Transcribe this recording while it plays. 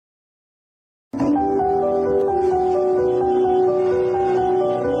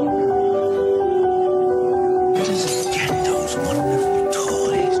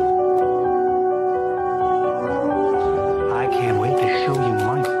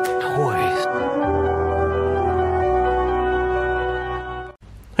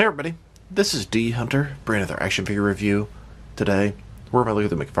This is D Hunter, bringing another action figure review. Today, we're going to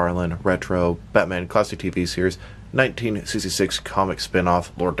look at the McFarlane Retro Batman Classic TV Series 1966 comic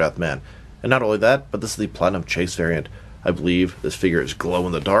spin-off Lord Deathman. And not only that, but this is the Platinum Chase variant. I believe this figure is glow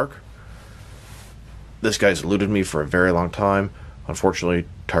in the dark. This guy's eluded me for a very long time. Unfortunately,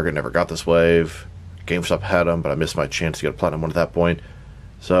 Target never got this wave. GameStop had them, but I missed my chance to get a Platinum one at that point.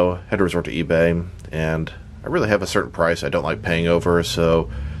 So, had to resort to eBay, and I really have a certain price I don't like paying over, so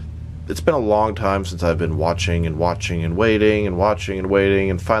it's been a long time since I've been watching and waiting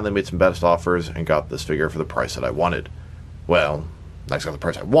and finally made some best offers and got this figure for the price that I wanted. Well, not exactly the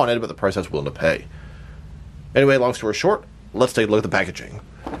price I wanted, but the price I was willing to pay. Anyway, long story short, let's take a look at the packaging.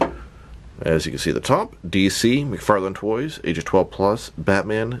 As you can see at the top, DC, McFarlane Toys, ages 12 plus,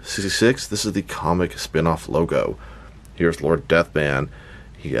 Batman, 66. This is the comic spin-off logo. Here's Lord Deathman.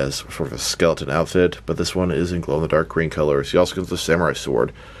 He has sort of a skeleton outfit, but this one is in glow-in-the-dark green colors. He also comes with a samurai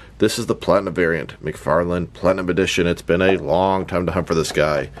sword. This is the Platinum variant, McFarlane Platinum Edition. It's been a long time to hunt for this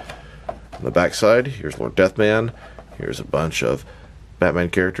guy. On the back side, here's Lord Deathman. Here's a bunch of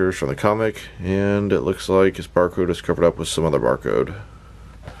Batman characters from the comic, and it looks like his barcode is covered up with some other barcode.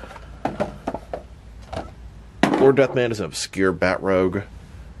 Lord Deathman is an obscure bat rogue.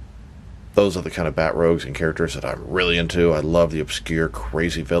 Those are the kind of bat rogues and characters that I'm really into. I love the obscure,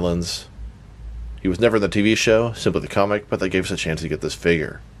 crazy villains. He was never in the TV show, simply the comic, but they gave us a chance to get this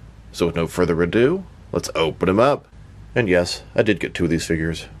figure. So with no further ado, let's open him up. And yes, I did get two of these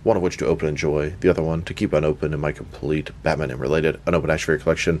figures, one of which to open and enjoy, the other one to keep unopened in my complete Batman and related unopened action figure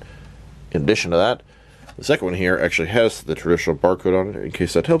collection. In addition to that, the second one here actually has the traditional barcode on it, in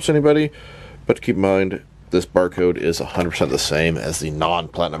case that helps anybody. But keep in mind, this barcode is 100% the same as the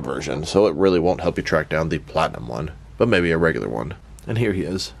non-platinum version, so it really won't help you track down the platinum one, but maybe a regular one. And here he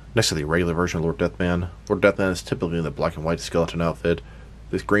is, next to the regular version of Lord Deathman. Lord Deathman is typically in the black and white skeleton outfit.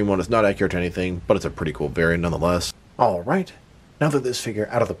 This green one is not accurate to anything, but it's a pretty cool variant nonetheless. Alright, now that this figure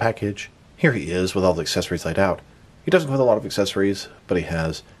out of the package, here he is with all the accessories laid out. He doesn't come with a lot of accessories, but he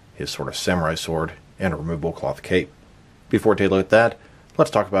has his sort of samurai sword and a removable cloth cape. Before we take a look at that,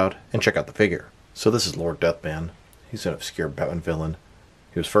 let's talk about and check out the figure. So this is Lord Deathman. He's an obscure Batman villain.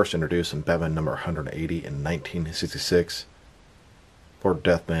 He was first introduced in Batman number 180 in 1966. Lord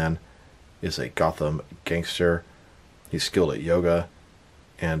Deathman is a Gotham gangster. He's skilled at yoga,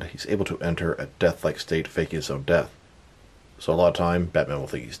 and he's able to enter a death-like state faking his own death. So a lot of time, Batman will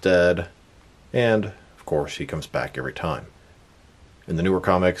think he's dead, and of course he comes back every time. In the newer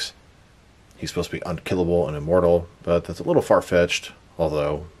comics, he's supposed to be unkillable and immortal, but that's a little far-fetched,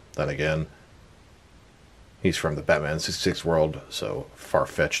 although, then again, he's from the Batman 66 world, so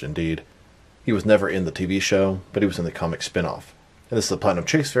far-fetched indeed. He was never in the TV show, but he was in the comic spin-off. And this is the Platinum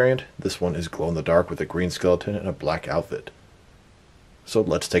Chase variant. This one is glow-in-the-dark with a green skeleton and a black outfit. So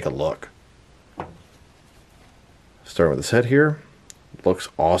let's take a look. Starting with his head here. Looks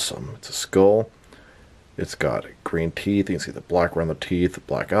awesome. It's a skull. It's got green teeth. You can see the black around the teeth, the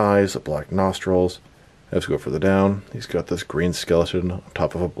black eyes, the black nostrils. Let's go further down. He's got this green skeleton on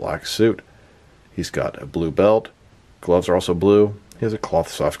top of a black suit. He's got a blue belt. Gloves are also blue. He has a cloth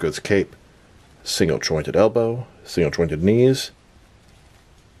soft goods cape. Single jointed elbow. Single jointed knees.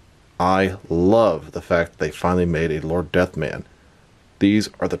 I love the fact that they finally made a Lord Deathman.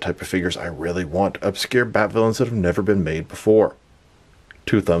 These are the type of figures I really want. Obscure bat villains that have never been made before.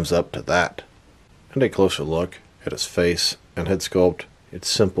 2 thumbs up to that. And a closer look at his face and head sculpt. It's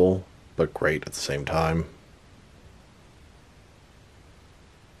simple, but great at the same time.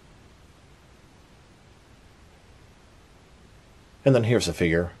 And then here's the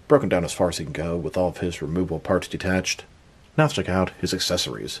figure, broken down as far as he can go, with all of his removable parts detached. Now let's check out his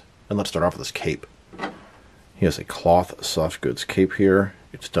accessories, and let's start off with his cape. He has a cloth soft goods cape here.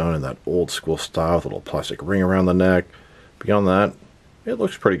 It's done in that old school style with a little plastic ring around the neck. Beyond that, it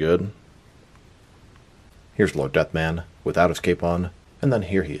looks pretty good. Here's Lord Deathman without his cape on, and then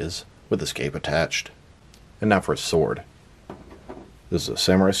here he is with his cape attached. And now for his sword. This is a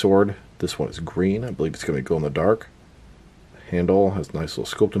samurai sword. This one is green. I believe it's going to go in the dark. Handle has a nice little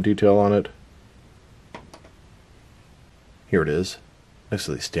sculpting detail on it. Here it is, next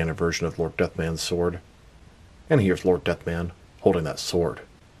to the standard version of Lord Deathman's sword. And here's Lord Deathman holding that sword.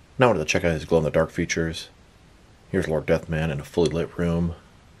 Now I want to check out his glow-in-the-dark features. Here's Lord Deathman in a fully lit room,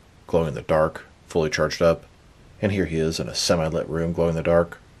 glowing in the dark, fully charged up. And here he is in a semi-lit room, glowing in the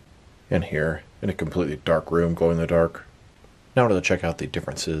dark. And here, in a completely dark room, glowing in the dark. Now I want to check out the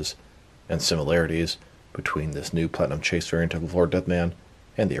differences and similarities between this new Platinum Chase variant of Lord Deathman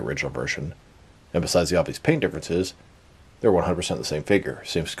and the original version. And besides the obvious paint differences, they're 100% the same figure,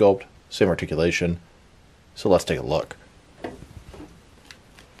 same sculpt, same articulation. So let's take a look.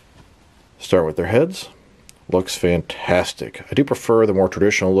 Start with their heads. Looks fantastic. I do prefer the more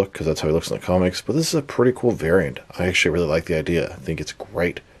traditional look because that's how he looks in the comics, but this is a pretty cool variant. I actually really like the idea. I think it's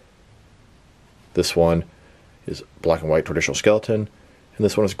great. This one is black and white traditional skeleton, and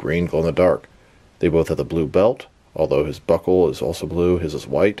this one is green glow in the dark. They both have the blue belt, although his buckle is also blue, his is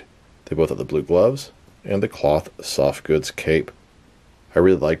white. They both have the blue gloves, and the cloth soft goods cape. I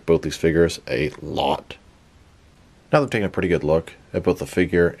really like both these figures a lot. Now they've taken a pretty good look at both the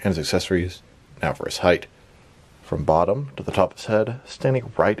figure and his accessories. Now for his height. From bottom to the top of his head,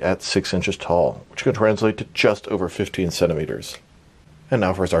 standing right at 6 inches tall, which can translate to just over 15 centimeters. And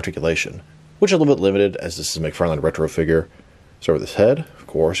now for his articulation, which is a little bit limited as this is a McFarlane Retro figure. Start with his head. Of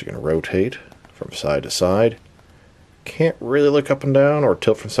course, you can rotate from side to side. Can't really look up and down or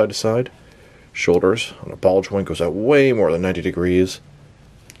tilt from side to side. Shoulders on a ball joint goes out way more than 90 degrees.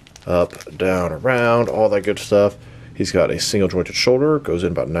 Up, down, around, all that good stuff. He's got a single jointed shoulder, goes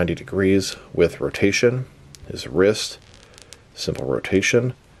in about 90 degrees with rotation. His wrist, simple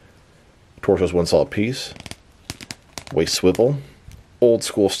rotation. Torso's one solid piece. Waist swivel. Old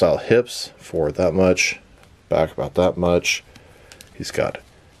school style hips, forward that much, back about that much. He's got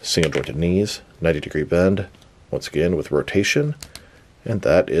single jointed knees, 90-degree bend, once again with rotation. And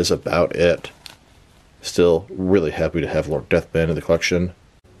that is about it. Still really happy to have Lord Deathman in the collection.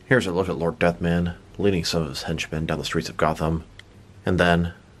 Here's a look at Lord Deathman leading some of his henchmen down the streets of Gotham. And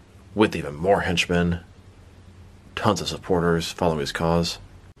then, with even more henchmen, tons of supporters following his cause.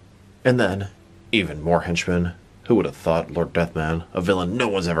 And then, even more henchmen. Who would have thought Lord Deathman, a villain no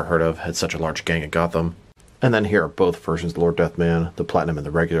one's ever heard of, had such a large gang in Gotham? And then here are both versions of Lord Deathman, the Platinum and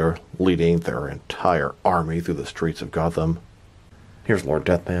the regular, leading their entire army through the streets of Gotham. Here's Lord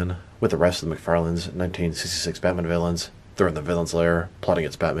Deathman, with the rest of the McFarlane's 1966 Batman villains. They're in the villain's lair, plotting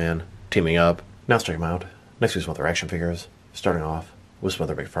against Batman, teaming up. Now let's check them out. Next is some other action figures, starting off with some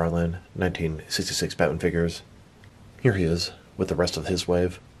other McFarlane 1966 Batman figures. Here he is, with the rest of his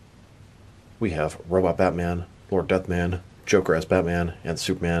wave. We have Robot Batman, Lord Deathman, Joker as Batman, and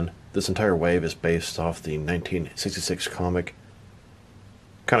Superman. This entire wave is based off the 1966 comic.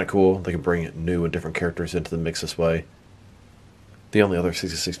 Kind of cool, they can bring new and different characters into the mix this way. The only other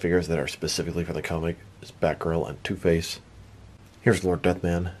 66 figures that are specifically for the comic is Batgirl and Two-Face. Here's Lord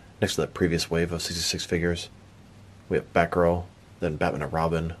Deathman, next to that previous wave of 66 figures. We have Batgirl, then Batman and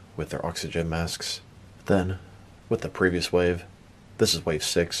Robin with their oxygen masks. Then, with the previous wave, this is wave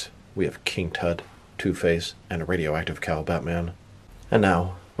 6, we have King Tut, Two-Face, and a radioactive cow Batman. And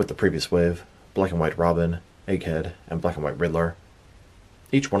now, with the previous wave, Black and White Robin, Egghead, and Black and White Riddler.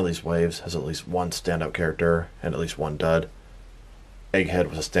 Each one of these waves has at least one standout character and at least one dud. Egghead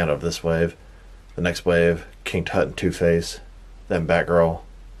was a standout of this wave. The next wave, King Tut and Two-Face, then Batgirl,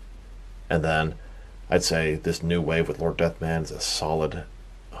 and then I'd say this new wave with Lord Deathman is a solid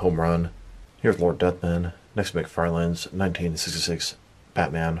home run. Here's Lord Deathman, next to McFarlane's 1966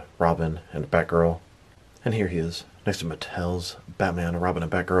 Batman, Robin, and Batgirl. And here he is, next to Mattel's Batman, Robin,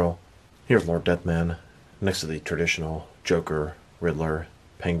 and Batgirl. Here's Lord Deathman, next to the traditional Joker, Riddler,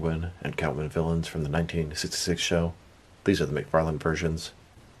 Penguin, and Catwoman villains from the 1966 show. These are the McFarlane versions.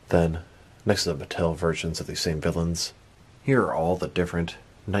 Then, next to the Mattel versions of these same villains, here are all the different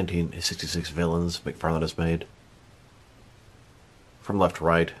 1966 villains McFarlane has made. From left to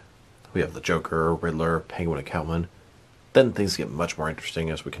right, we have the Joker, Riddler, Penguin, and Catwoman. Then things get much more interesting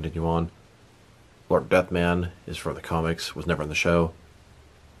as we continue on. Lord Deathman is from the comics, was never in the show.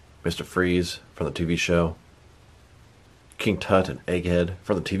 Mr. Freeze from the TV show. King Tut and Egghead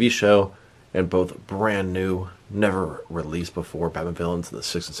from the TV show, and both brand new, never released before Batman villains in the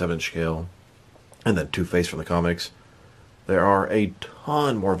 6 and 7 inch scale. And then Two-Face from the comics. There are a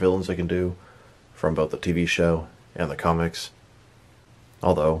ton more villains they can do from both the TV show and the comics.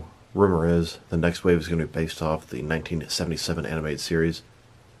 Although, rumor is the next wave is going to be based off the 1977 animated series,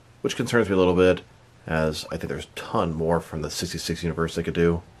 which concerns me a little bit, as I think there's a ton more from the 66 universe they could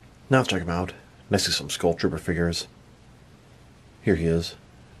do. Now let's check them out. Next to some Skull Trooper figures. Here he is,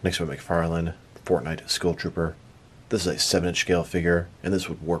 next to a McFarlane Fortnite Skull Trooper. This is a 7 inch scale figure, and this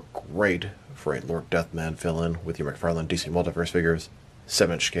would work great for a Lord Deathman villain with your McFarlane DC Multiverse figures.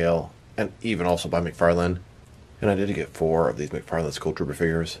 7 inch scale, and even also by McFarlane. And I did get 4 of these McFarlane Skull Trooper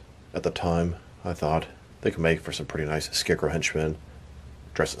figures. At the time, I thought they could make for some pretty nice Scarecrow henchmen.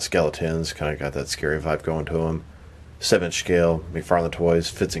 Dressed in skeletons, kind of got that scary vibe going to them. 7 inch scale, McFarlane toys,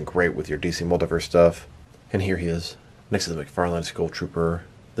 fits in great with your DC Multiverse stuff. And here he is, next to the McFarlane Skull Trooper.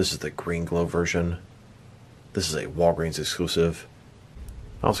 This is the green glow version. This is a Walgreens exclusive.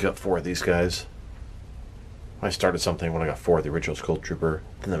 I also got 4 of these guys. I started something when I got 4 of the original Skull Trooper,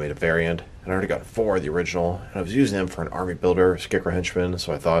 then I made a variant, and I already got 4 of the original, and I was using them for an army builder, Scarecrow henchman,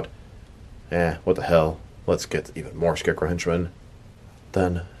 so I thought, what the hell, let's get even more Scarecrow henchmen.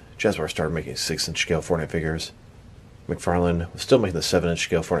 Then Jazzwares started making 6-inch scale Fortnite figures. McFarlane was still making the 7-inch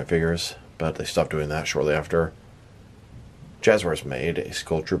scale Fortnite figures, but they stopped doing that shortly after. Jazzwares made a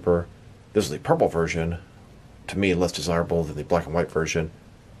Skull Trooper. This is the purple version, to me less desirable than the black and white version,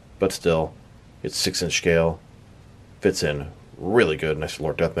 but still, it's 6-inch scale, fits in really good next to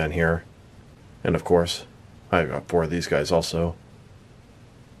Lord Deathman here. And of course, I got 4 of these guys also.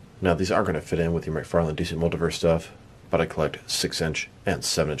 Now these aren't going to fit in with your McFarlane DC Multiverse stuff, but I collect 6-inch and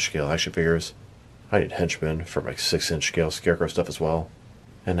 7-inch scale action figures. I need henchmen for my 6-inch scale Scarecrow stuff as well.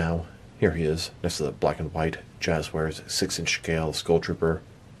 And now, here he is, next to the black and white Jazzwares 6-inch scale Skull Trooper.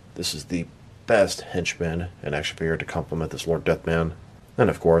 This is the best henchman and action figure to complement this Lord Deathman. And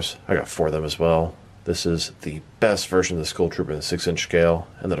of course, I got 4 of them as well. This is the best version of the Skull Trooper in the 6-inch scale.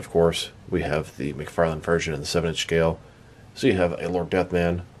 And then of course, we have the McFarlane version in the 7-inch scale. So you have a Lord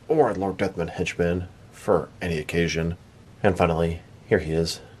Deathman or a Lord Deathman henchman for any occasion. And finally, here he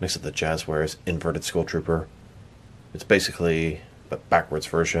is, next to the Jazzwares inverted Skull Trooper. It's basically a backwards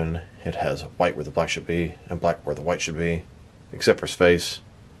version. It has white where the black should be, and black where the white should be, except for his face.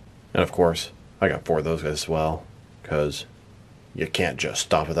 And of course, I got 4 of those guys as well, because you can't just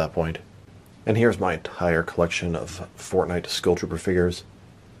stop at that point. And here's my entire collection of Fortnite Skull Trooper figures.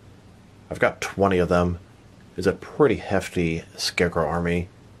 I've got 20 of them. It's a pretty hefty Scarecrow army.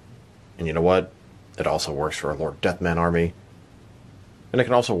 And you know what? It also works for a Lord Deathman army. And it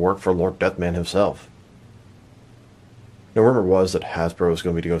can also work for Lord Deathman himself. Now, rumor was that Hasbro was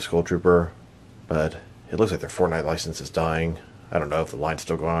going to be doing Skull Trooper, but it looks like their Fortnite license is dying. I don't know if the line's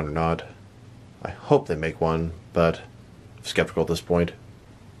still going on or not. I hope they make one, but I'm skeptical at this point.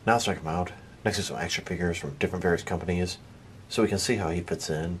 Now let's check him out, next to some action figures from different various companies, so we can see how he fits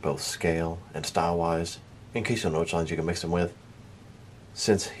in, both scale and style-wise, in case you know which lines you can mix him with.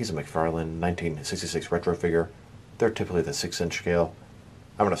 Since he's a McFarlane 1966 Retro figure, they're typically the 6-inch scale.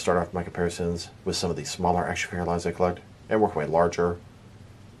 I'm going to start off my comparisons with some of the smaller action figure lines I collect, and work my way larger.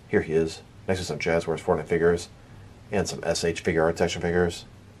 Here he is, next to some Jazzwares Fortnite figures, and some SH Figure Arts action figures.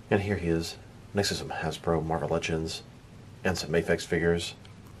 And here he is, next to some Hasbro Marvel Legends, and some Mafex figures.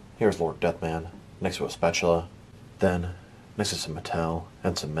 Here's Lord Deathman, next to a spatula. Then, next to some Mattel,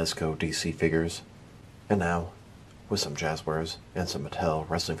 and some Mezco DC figures. And now, with some Jazzwares, and some Mattel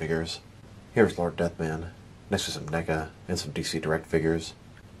wrestling figures. Here's Lord Deathman, next to some NECA, and some DC Direct figures.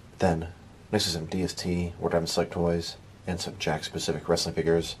 Then, next to some DST or Diamond Select toys, and some Jakks Pacific wrestling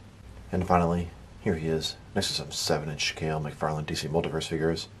figures. And finally, here he is, next to some 7-inch scale McFarlane DC Multiverse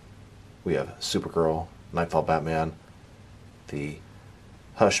figures. We have Supergirl, Nightfall Batman, the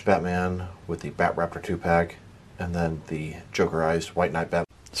Hush Batman with the Batraptor 2-pack, and then the Jokerized White Knight Batman.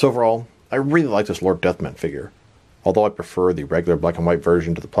 So overall, I really like this Lord Deathman figure. Although I prefer the regular black and white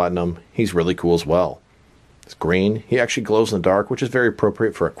version to the Platinum, he's really cool as well. It's green, he actually glows in the dark, which is very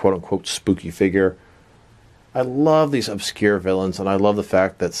appropriate for a quote-unquote spooky figure. I love these obscure villains, and I love the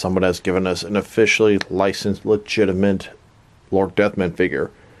fact that someone has given us an officially licensed, legitimate Lord Deathman figure.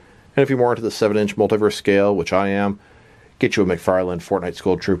 And if you're more into the 7-inch multiverse scale, which I am, get you a McFarlane Fortnite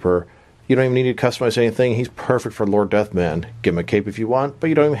Skull Trooper. You don't even need to customize anything. He's perfect for Lord Deathman. Give him a cape if you want, but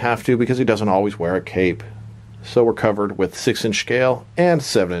you don't even have to because he doesn't always wear a cape. So we're covered with 6-inch scale and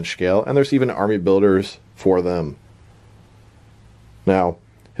 7-inch scale, and there's even army builders for them. Now,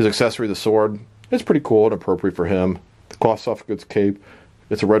 his accessory, the sword, is pretty cool and appropriate for him. The cloth soft goods cape,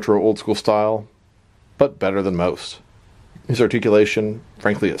 it's a retro old school style, but better than most. His articulation,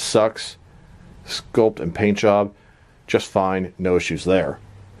 frankly, it sucks. Sculpt and paint job, just fine, no issues there.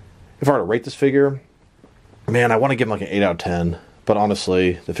 If I were to rate this figure, man, I want to give him like an 8 out of 10, but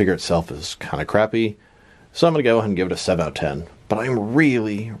honestly, the figure itself is kind of crappy, so I'm going to go ahead and give it a 7 out of 10. But I'm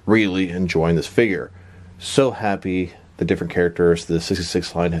really, really enjoying this figure. So happy the different characters the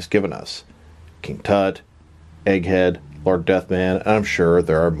 66 line has given us. King Tut, Egghead, Lord Deathman, and I'm sure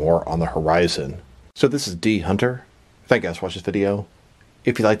there are more on the horizon. So this is D Hunter. Thank you guys for watching this video.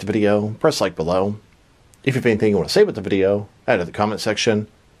 If you liked the video, press like below. If you have anything you want to say about the video, add it in the comment section.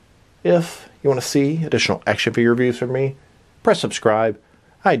 If you want to see additional action figure reviews from me, press subscribe.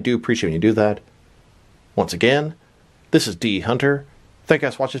 I do appreciate when you do that. Once again, this is D Hunter. Thank you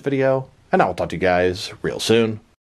guys for watching this video, and I will talk to you guys real soon.